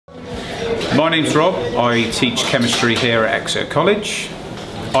My name's Rob. I teach chemistry here at Exeter College.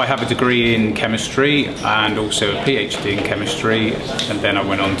 I have a degree in chemistry and also a PhD in chemistry, and then I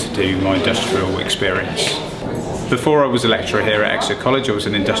went on to do my industrial experience. Before I was a lecturer here at Exeter College, I was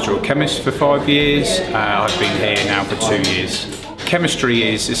an industrial chemist for 5 years. I've been here now for 2 years. Chemistry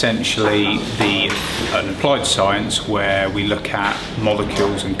is essentially an applied science where we look at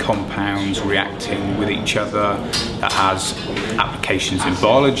molecules and compounds reacting with each other. That has applications in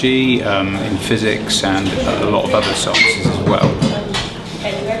biology, in physics, and a lot of other sciences as well.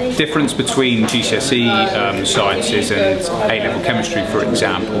 The difference between GCSE sciences and A-level chemistry, for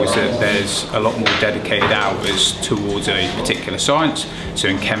example, is that there's a lot more dedicated hours towards a particular science. So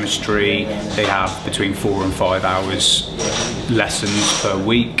in chemistry, they have between 4 and 5 hours lessons per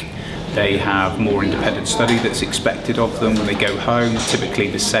week. They have more independent study that's expected of them when they go home. Typically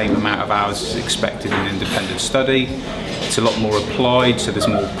the same amount of hours is expected in independent study. It's a lot more applied, so there's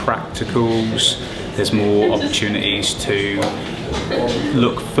more practicals, there's more opportunities to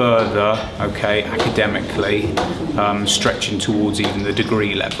look further, academically, stretching towards even the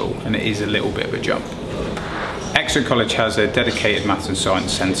degree level, and it is a little bit of a jump. Exeter College has a dedicated Maths and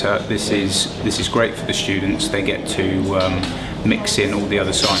Science Centre. This is great for the students. They get to mix in all the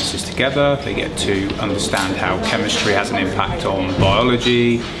other sciences together. They get to understand how chemistry has an impact on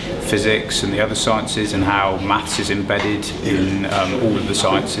biology, physics and the other sciences, and how maths is embedded in all of the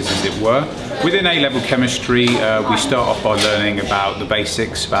sciences, as it were. Within A-level chemistry, we start off by learning about the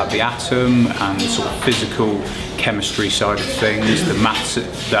basics, about the atom and the sort of physical chemistry side of things, the maths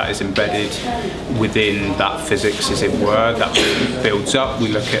that is embedded within that physics, as it were. That builds up. We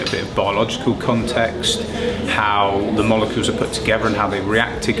look at a bit of biological context, how the molecules are put together and how they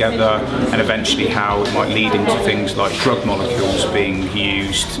react together, and eventually how it might lead into things like drug molecules being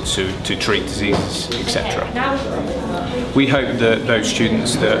used to treat diseases, etc. We hope that those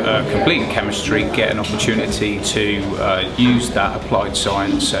students that are completing chemistry get an opportunity to use that applied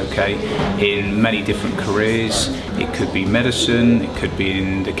science, in many different careers. It could be medicine, it could be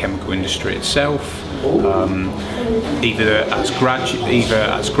in the chemical industry itself, either as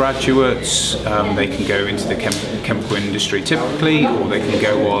graduates, they can go into the chemical industry typically, or they can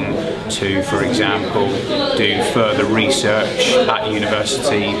go on to, for example, do further research at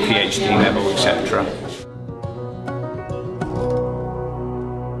university, PhD level, etc.